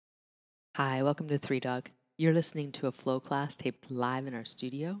Hi, welcome to Three Dog. You're listening to a flow class taped live in our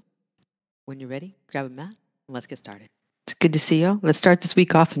studio. When you're ready, grab a mat and let's get started. It's good to see you. Let's start this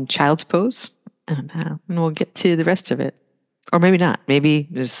week off in child's pose and we'll get to the rest of it. Or maybe not. Maybe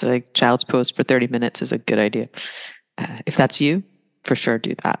just like child's pose for 30 minutes is a good idea. If that's you, for sure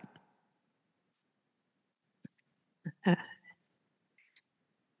do that.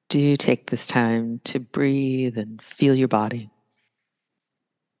 Do take this time to breathe and feel your body.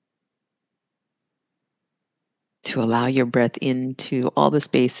 To allow your breath into all the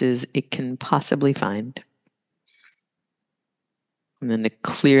spaces it can possibly find. And then to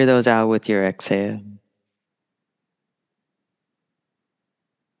clear those out with your exhale.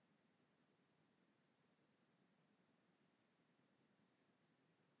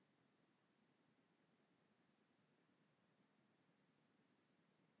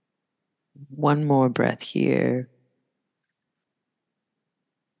 One more breath here.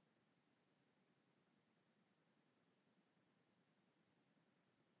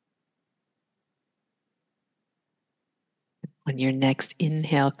 On your next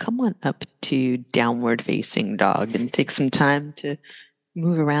inhale, come on up to downward facing dog and take some time to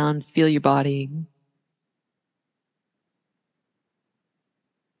move around, feel your body.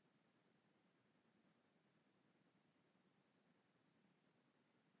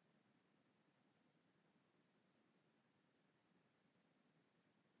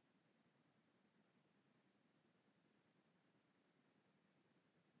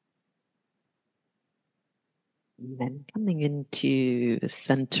 And then coming into the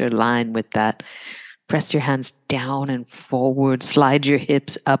center line with that, press your hands down and forward, slide your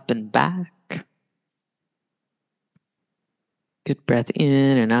hips up and back. Good breath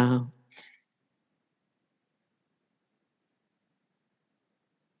in and out.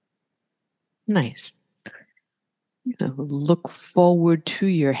 Nice. Look forward to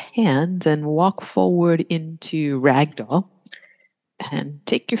your hands and walk forward into ragdoll. And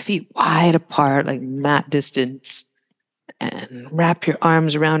take your feet wide apart, like mat distance, and wrap your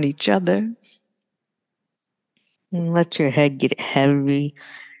arms around each other. And let your head get heavy.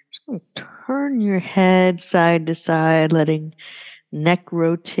 Turn your head side to side, letting neck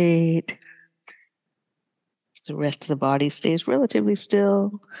rotate. The rest of the body stays relatively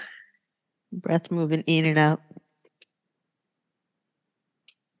still. Breath moving in and out.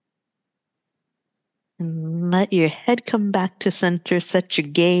 And let your head come back to center. Set your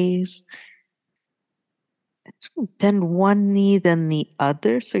gaze. Bend one knee, then the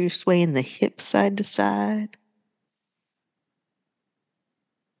other, so you're swaying the hips side to side.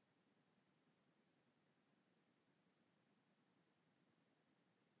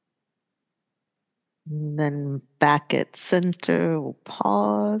 And then back at center, we'll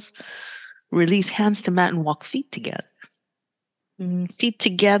pause. Release hands to mat and walk feet together. Feet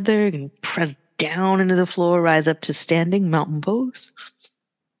together and press down into the floor, rise up to standing mountain pose.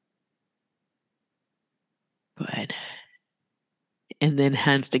 Good. And then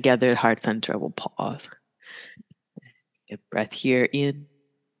hands together, heart center, we'll pause. Get breath here in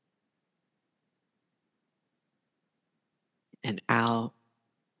and out.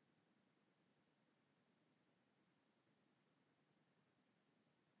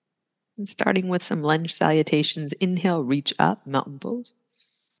 And starting with some lunge salutations, inhale, reach up, mountain pose.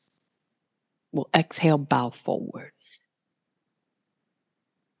 We'll exhale, bow forward.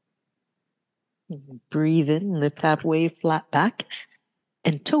 Breathe in, lift halfway, flat back,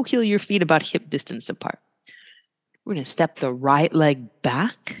 and toe heel your feet about hip distance apart. We're going to step the right leg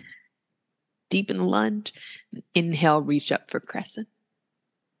back, deepen lunge. Inhale, reach up for crescent.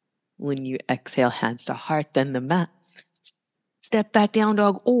 When you exhale, hands to heart, then the mat. Step back down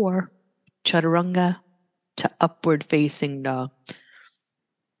dog or chaturanga to upward facing dog.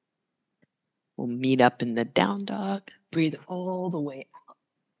 We'll meet up in the down dog. Breathe all the way out.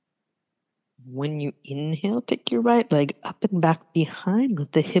 When you inhale, take your right leg up and back behind.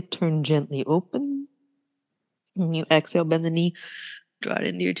 Let the hip turn gently open. When you exhale, bend the knee, draw it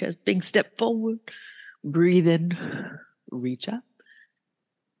into your chest. Big step forward. Breathe in, reach up.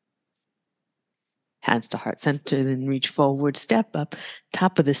 Hands to heart center, then reach forward, step up,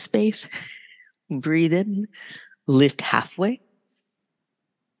 top of the space. Breathe in, lift halfway.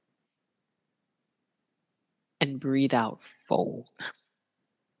 And breathe out, fold.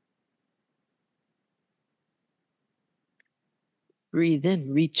 Breathe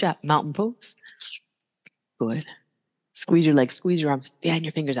in, reach up, mountain pose. Good. Squeeze your legs, squeeze your arms, fan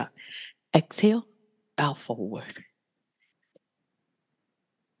your fingers out. Exhale, bow forward.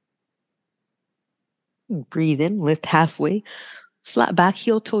 Breathe in, lift halfway. Flat back,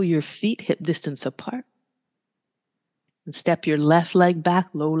 heel toe your feet, hip distance apart. Step your left leg back,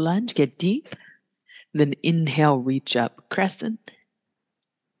 low lunge, get deep. Then inhale, reach up, crescent.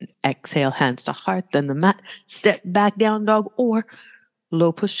 Exhale, hands to heart, then the mat. Step back, down dog, or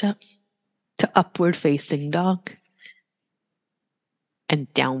low push-up to upward facing dog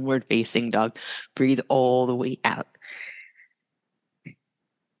and downward facing dog. Breathe all the way out.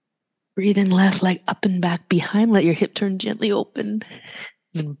 Breathe in, left leg up and back behind. Let your hip turn gently open.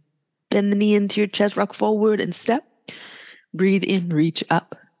 Then bend the knee into your chest, rock forward and step. Breathe in, reach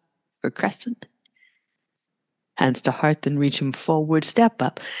up for crescent. Hands to heart, then reach them forward, step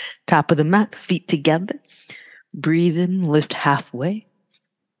up. Top of the mat, feet together. Breathe in, lift halfway.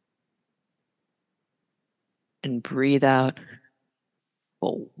 And breathe out,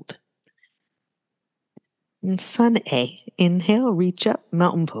 fold. And sun A. Inhale, reach up,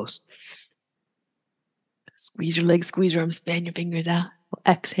 mountain pose. Squeeze your legs, squeeze your arms, span your fingers out.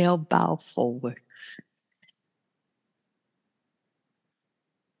 Exhale, bow forward.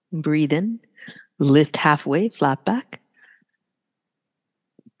 Breathe in, lift halfway, flat back.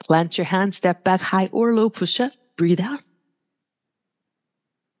 Plant your hands, step back, high or low push-up. Breathe out.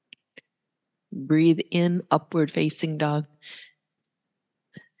 Breathe in, upward facing dog.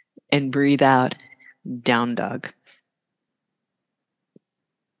 And breathe out, down dog.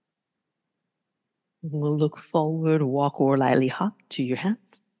 We'll look forward, walk or lightly hop to your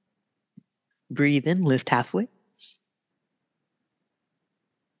hands. Breathe in, lift halfway.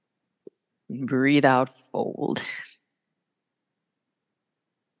 Breathe out, fold.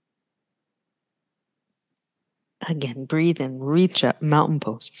 Again, breathe in, reach up, mountain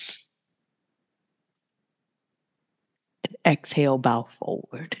pose. And exhale, bow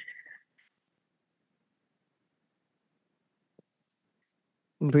forward.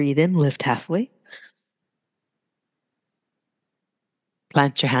 Breathe in, lift halfway.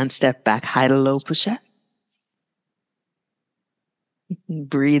 Plant your hands, step back, high to low push-up.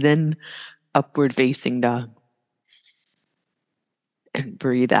 Breathe in, upward facing dog. And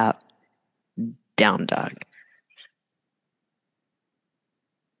breathe out, down dog.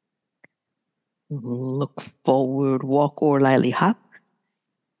 Look forward, walk or lightly hop.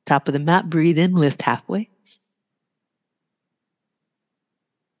 Top of the mat, breathe in, lift halfway.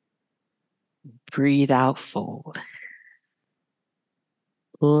 Breathe out, fold.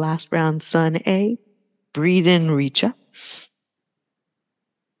 Last round, sun A. Breathe in, reach up.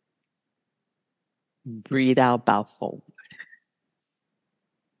 Breathe out, bow forward.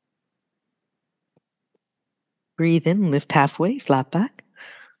 Breathe in, lift halfway, flat back.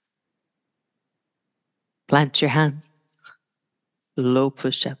 Plant your hands. Low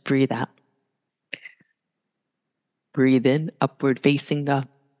push up, breathe out. Breathe in, upward facing dog.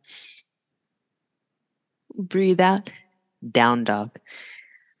 Breathe out, down dog.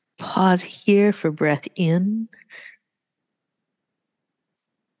 Pause here for breath in.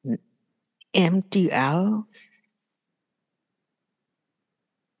 Empty out.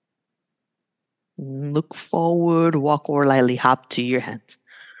 Look forward, walk or lightly hop to your hands.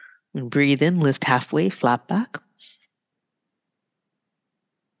 Breathe in, lift halfway, flat back.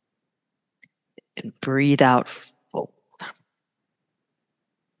 And breathe out, fold.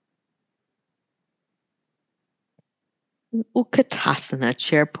 Utkatasana,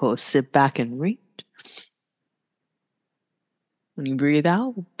 chair pose, sit back and reach. When you breathe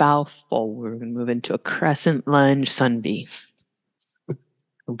out, bow forward and move into a crescent lunge, sun B.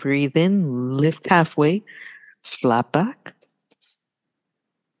 Breathe in, lift halfway, flat back.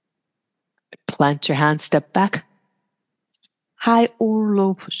 Plant your hands, step back. High or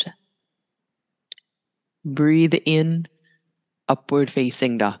low push up. Breathe in, upward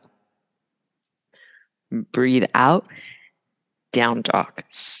facing dog. Breathe out, down dog.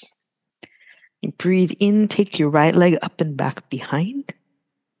 Breathe in, take your right leg up and back behind.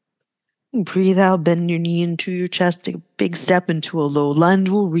 Breathe out, bend your knee into your chest, take a big step into a low lunge.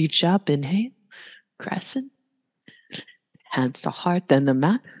 We'll reach up, inhale, crescent. Hands to heart, then the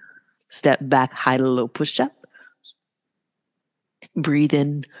mat. Step back, high to low push up. Breathe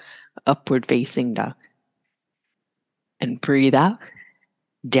in, upward facing dog. And breathe out,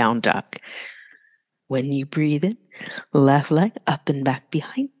 down dog. When you breathe in, left leg up and back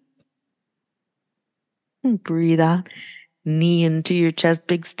behind. And breathe out, knee into your chest,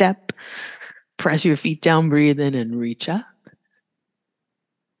 big step. Press your feet down, breathe in and reach up.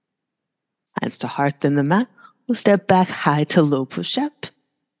 Hands to heart, then the mat. We'll step back, high to low push up.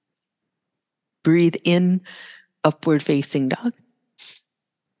 Breathe in, upward facing dog.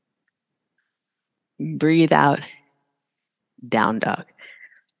 Breathe out, down dog.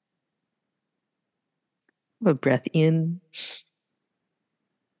 A breath in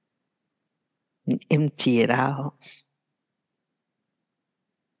and empty it out.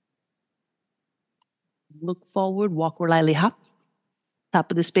 Look forward, walk or lightly hop.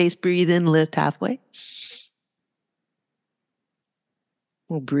 Top of the space, breathe in, lift halfway.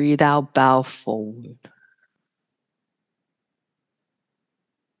 We'll breathe out, bow forward.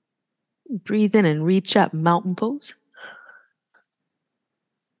 Breathe in and reach up, mountain pose.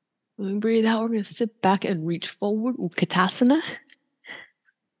 When we breathe out, we're going to sit back and reach forward, Utkatasana.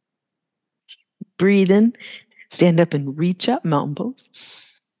 Breathe in, stand up and reach up, mountain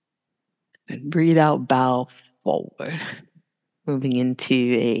pose. And breathe out, bow forward. Moving into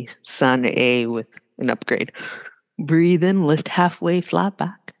a sun A with an upgrade. Breathe in, lift halfway, flat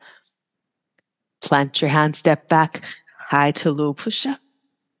back. Plant your hand, step back, high to low push-up.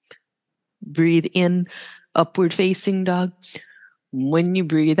 Breathe in, upward facing dog. When you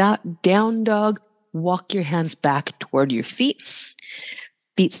breathe out, down dog, walk your hands back toward your feet.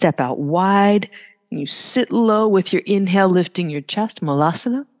 Feet step out wide. You sit low with your inhale, lifting your chest,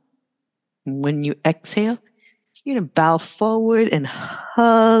 Malasana. When you exhale, you're going to bow forward and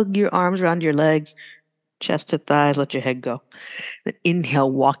hug your arms around your legs, chest to thighs, let your head go. Then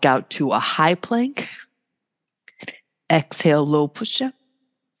inhale, walk out to a high plank. Exhale, low push-up.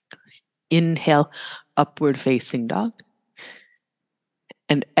 Inhale, upward facing dog.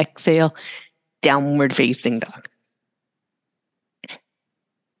 And exhale, downward facing dog.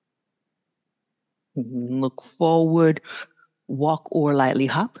 Look forward, walk or lightly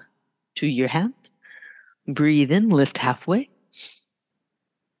hop to your hands. Breathe in, lift halfway.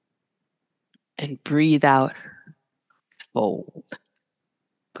 And breathe out, fold.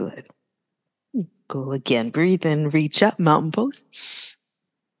 Good. Go again. Breathe in, reach up, mountain pose.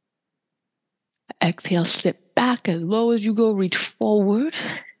 Exhale, sit back as low as you go, reach forward.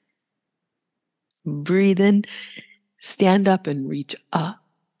 Breathe in, stand up and reach up.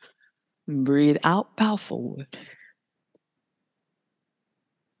 Breathe out, bow forward.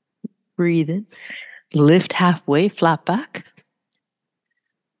 Breathe in, lift halfway, flat back.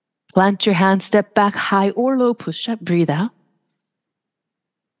 Plant your hand, step back, high or low, push up, breathe out.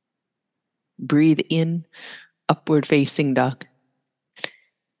 Breathe in, upward facing dog.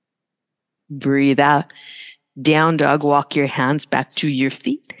 Breathe out, down dog, walk your hands back to your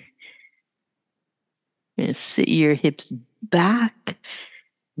feet. You're gonna sit your hips back,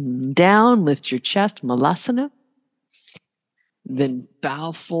 down, lift your chest, Malasana. Then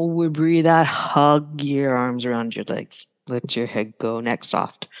bow forward, breathe out, hug your arms around your legs. Let your head go, neck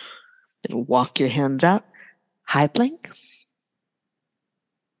soft. Then walk your hands out, high plank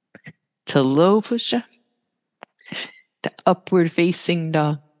to low push-up, to upward facing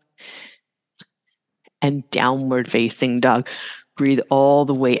dog, and downward facing dog. Breathe all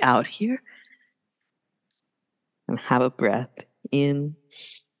the way out here. And have a breath in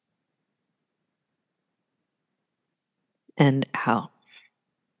and out.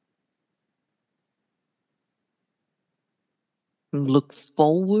 Look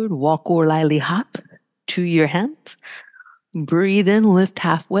forward, walk or lightly hop to your hands. Breathe in, lift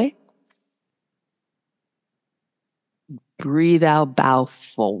halfway. Breathe out, bow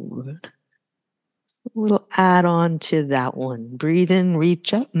forward. A little add on to that one. Breathe in,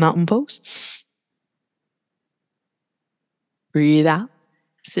 reach up, mountain pose. Breathe out,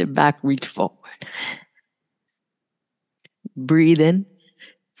 sit back, reach forward. Breathe in,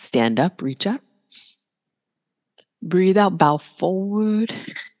 stand up, reach up. Breathe out, bow forward.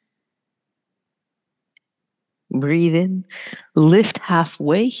 Breathe in, lift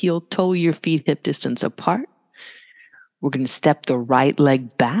halfway, heel toe your feet hip distance apart. We're going to step the right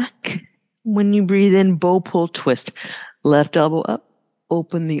leg back. When you breathe in, bow pull twist. Left elbow up,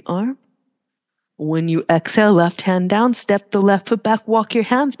 open the arm. When you exhale, left hand down, step the left foot back, walk your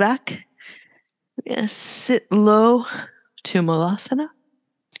hands back. Yes, sit low to Malasana.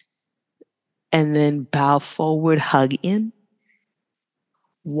 And then bow forward, hug in.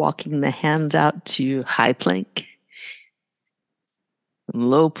 Walking the hands out to high plank.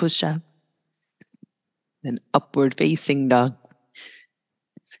 Low push-up. Then upward facing dog.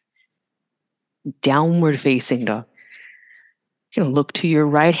 Downward facing dog. You're going to look to your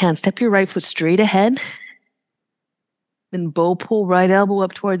right hand. Step your right foot straight ahead. Then bow pull right elbow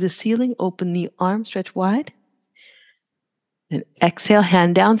up towards the ceiling. Open the arm, stretch wide. Then exhale,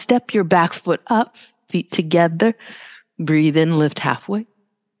 hand down. Step your back foot up. Feet together. Breathe in, lift halfway.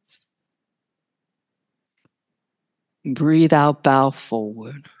 Breathe out, bow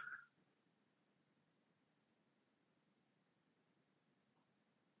forward.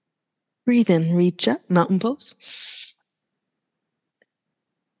 Breathe in, reach up, mountain pose.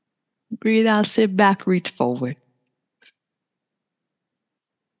 Breathe out, sit back, reach forward.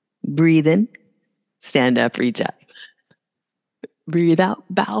 Breathe in, stand up, reach up. Breathe out,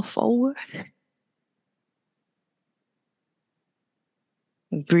 bow forward.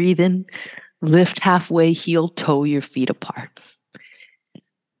 Breathe in, lift halfway, heel, toe your feet apart.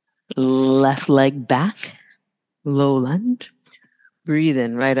 Left leg back, low lunge. Breathe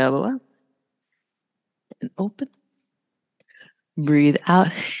in, right elbow up and open. Breathe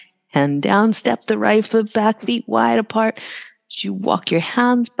out, hand down, step the right foot back, feet wide apart. As you walk your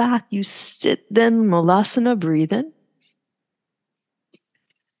hands back, you sit then, Malasana, breathe in.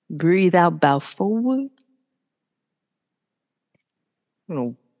 Breathe out, bow forward.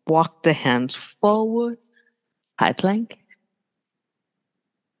 Walk the hands forward, high plank,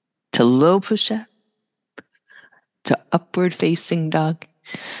 to low push-up, to upward facing dog,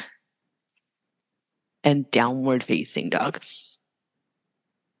 and downward facing dog.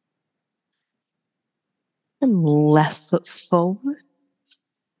 And left foot forward,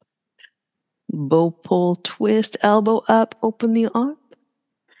 bow pull, twist, elbow up, open the arm.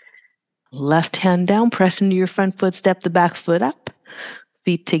 Left hand down, press into your front foot, step the back foot up.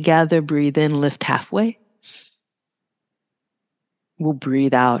 Feet together, breathe in, lift halfway. We'll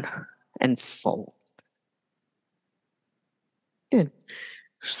breathe out and fold. Good.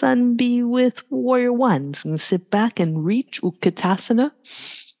 Sun be with warrior one. So I'm going to sit back and reach Utkatasana.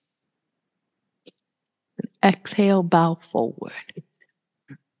 Exhale, bow forward.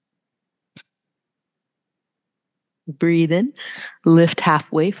 Breathe in, lift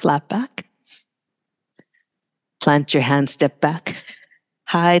halfway, flat back. Plant your hand, step back.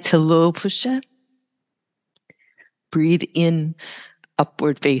 High to low push-up. Breathe in,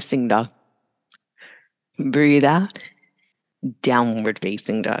 upward facing dog. Breathe out, downward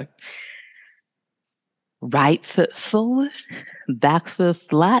facing dog. Right foot forward, back foot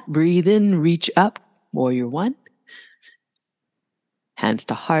flat. Breathe in, reach up, warrior one. Hands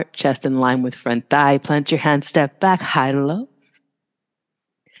to heart, chest in line with front thigh. Plant your hand, step back, high to low.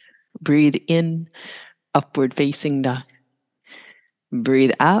 Breathe in, upward facing dog.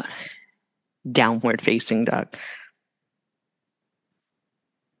 Breathe out, downward facing dog.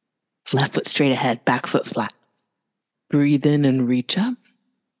 Left foot straight ahead, back foot flat. Breathe in and reach up.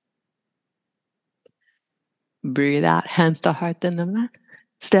 Breathe out, hands to heart, then the mat.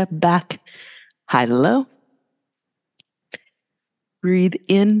 Step back, high to low. Breathe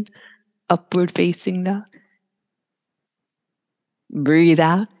in, upward facing dog. Breathe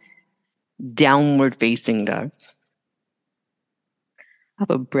out, downward facing dog. Have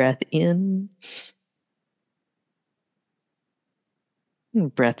a breath in.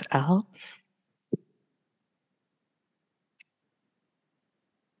 Breath out.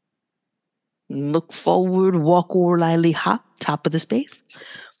 Look forward, walk or lightly hop, top of the space.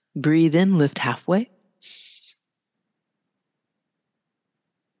 Breathe in, lift halfway.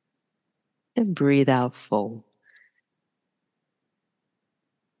 And breathe out, fold.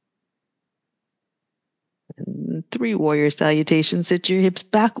 And 3 warrior salutations. Sit your hips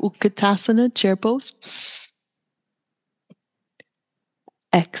back, Utkatasana, chair pose.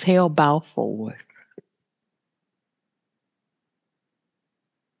 Exhale, bow forward.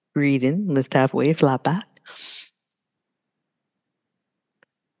 Breathe in, lift halfway, flat back.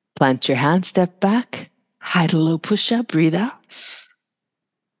 Plant your hand, step back. High to low push up, breathe out.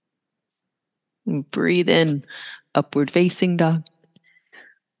 Breathe in, upward facing dog.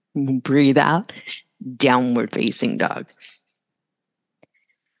 Breathe out, downward facing dog.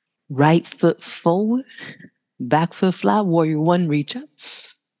 Right foot forward, back foot flat, warrior one, reach up.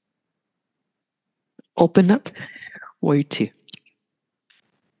 Open up, warrior two.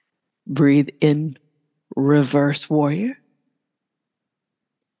 Breathe in, reverse warrior.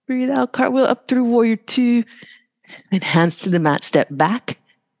 Breathe out, cartwheel up through warrior two. And hands to the mat, step back.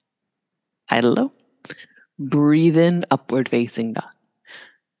 High to low. Breathe in, upward facing dog.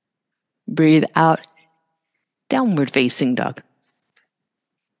 Breathe out, downward facing dog.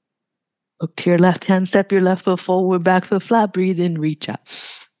 Look to your left hand, step your left foot forward, back foot flat. Breathe in, reach up.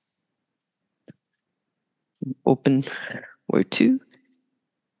 Open, warrior two.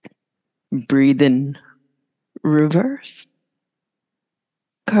 Breathe in, reverse.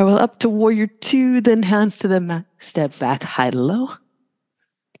 Cartwheel up to warrior two, then hands to the mat. Step back, high to low.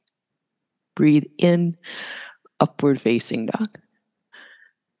 Breathe in, upward facing dog.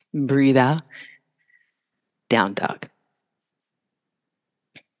 Breathe out, down dog.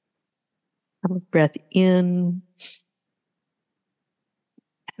 Have a breath in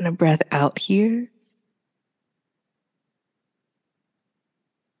and a breath out here.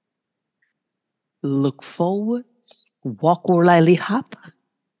 Look forward, walk or lightly hop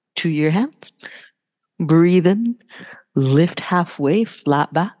to your hands. Breathe in, lift halfway,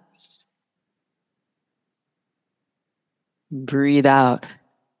 flat back. Breathe out,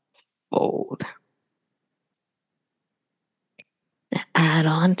 fold. Add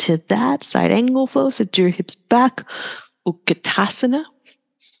on to that side angle flow. Sit your hips back. Utkatasana.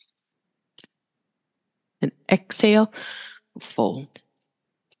 And exhale. Fold.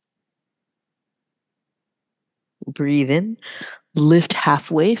 Breathe in. Lift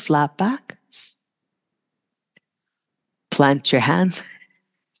halfway, flat back. Plant your hands.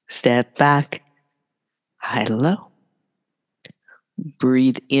 Step back. High to low.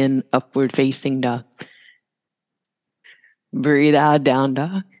 Breathe in, upward facing dog. Breathe out, down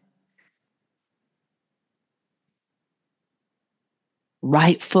dog.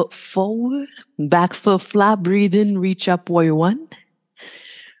 Right foot forward, back foot flat. Breathe in, reach up, warrior one.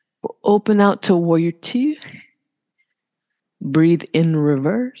 Open out to warrior two. Breathe in,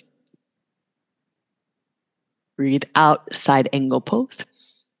 reverse. Breathe out, side angle pose.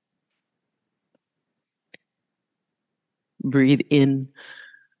 Breathe in,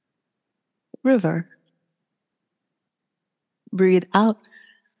 reverse. Breathe out,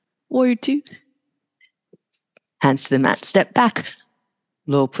 warrior two. Hands to the mat, step back,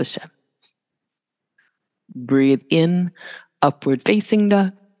 low push up. Breathe in, upward facing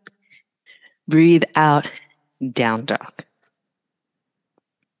dog. Breathe out, down dog.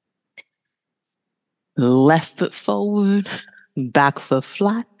 Left foot forward, back foot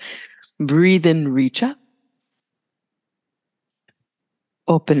flat. Breathe in, reach up.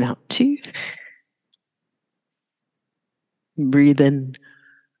 Open out two. Breathe in,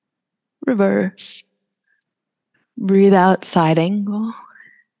 reverse. Breathe out, side angle.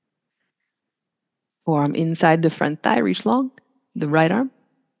 Forearm inside the front thigh, reach long. The right arm.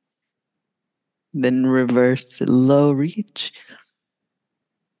 Then reverse, low reach.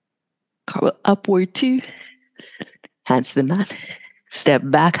 Cartwheel upward two. Hands to the mat. Step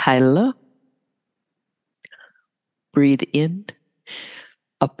back, high to low. Breathe in,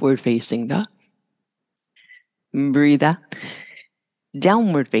 upward facing dog. Breathe out,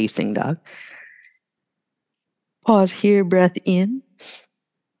 downward facing dog. Pause here, breath in.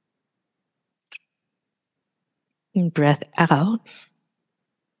 Breath out.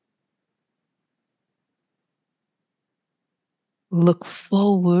 Look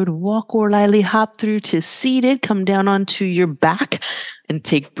forward, walk or lightly hop through to seated. Come down onto your back and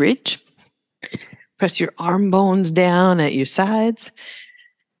take bridge. Press your arm bones down at your sides.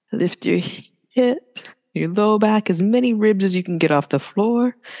 Lift your hip, your low back, as many ribs as you can get off the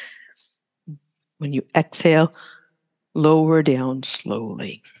floor. When you exhale, lower down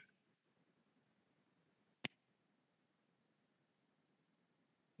slowly.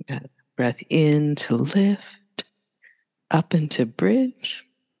 Breath in to lift, up into bridge.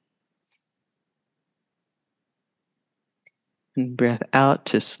 And breath out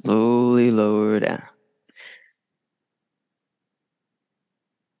to slowly lower down.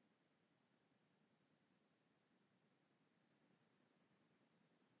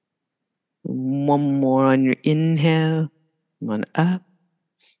 One more on your inhale. One up.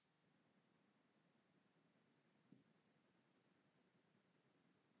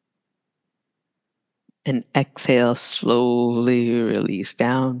 And exhale, slowly release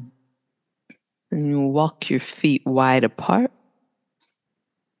down. And you walk your feet wide apart.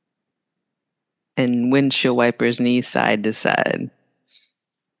 And windshield wipers knees side to side.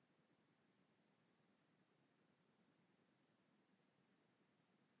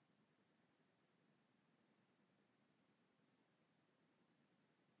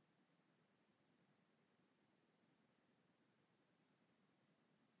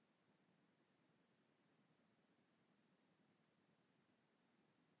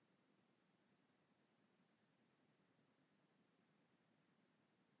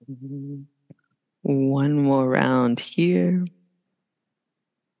 One more round here.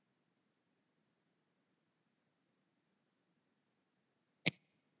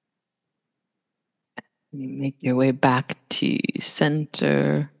 You make your way back to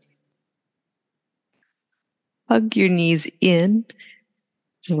center. Hug your knees in.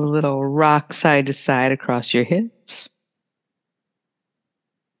 A little rock side to side across your hips.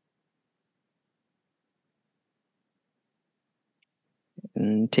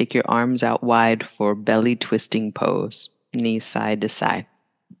 And take your arms out wide for belly twisting pose. Knees side to side.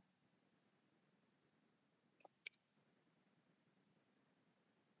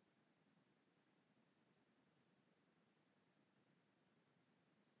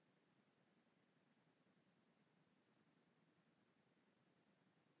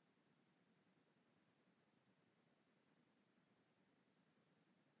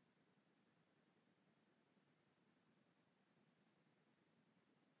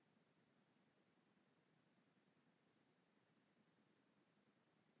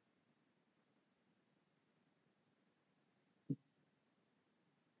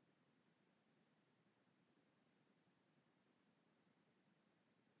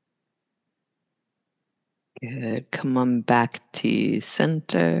 Good. Come on back to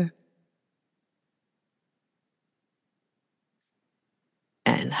center.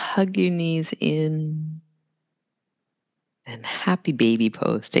 And hug your knees in. And happy baby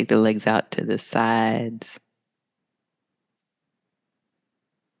pose. Take the legs out to the sides.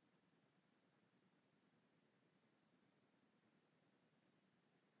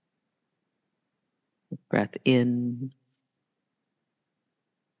 Breath in.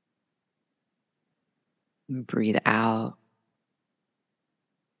 Breathe out.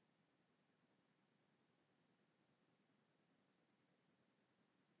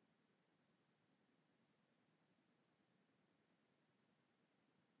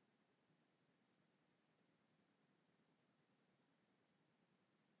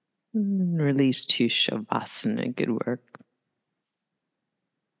 And release to Shavasana. Good work.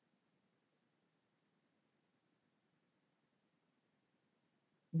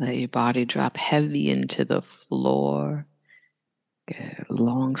 Let your body drop heavy into the floor. Good.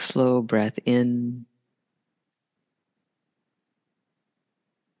 Long, slow breath in.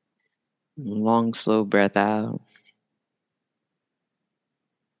 Long, slow breath out.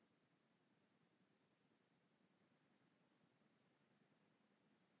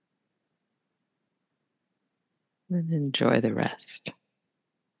 And enjoy the rest.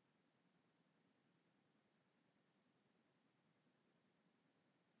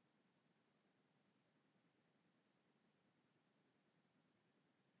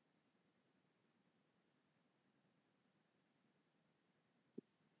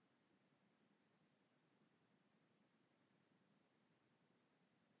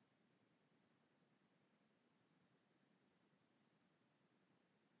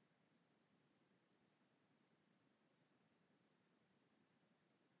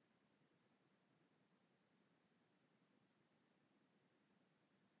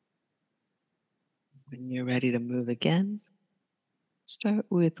 When you're ready to move again, start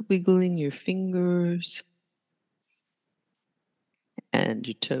with wiggling your fingers and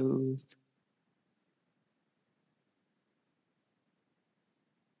your toes.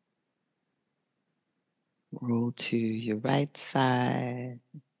 Roll to your right side.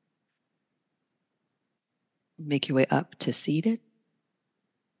 Make your way up to seated.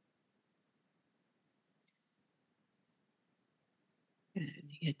 And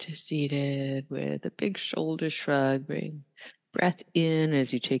you get to seated with a big shoulder shrug. Bring breath in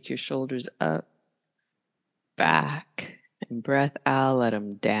as you take your shoulders up, back, and breath out. Let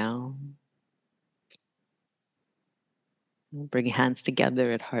them down. Bring your hands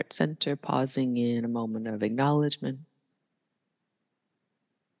together at heart center, pausing in a moment of acknowledgement.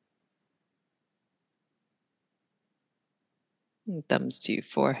 Thumbs to your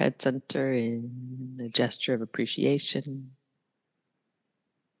forehead center in a gesture of appreciation.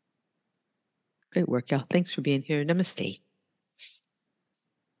 Great work, y'all. Thanks for being here. Namaste.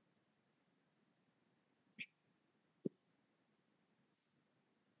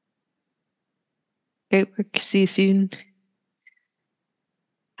 Great work. See you soon.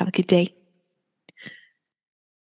 Have a good day.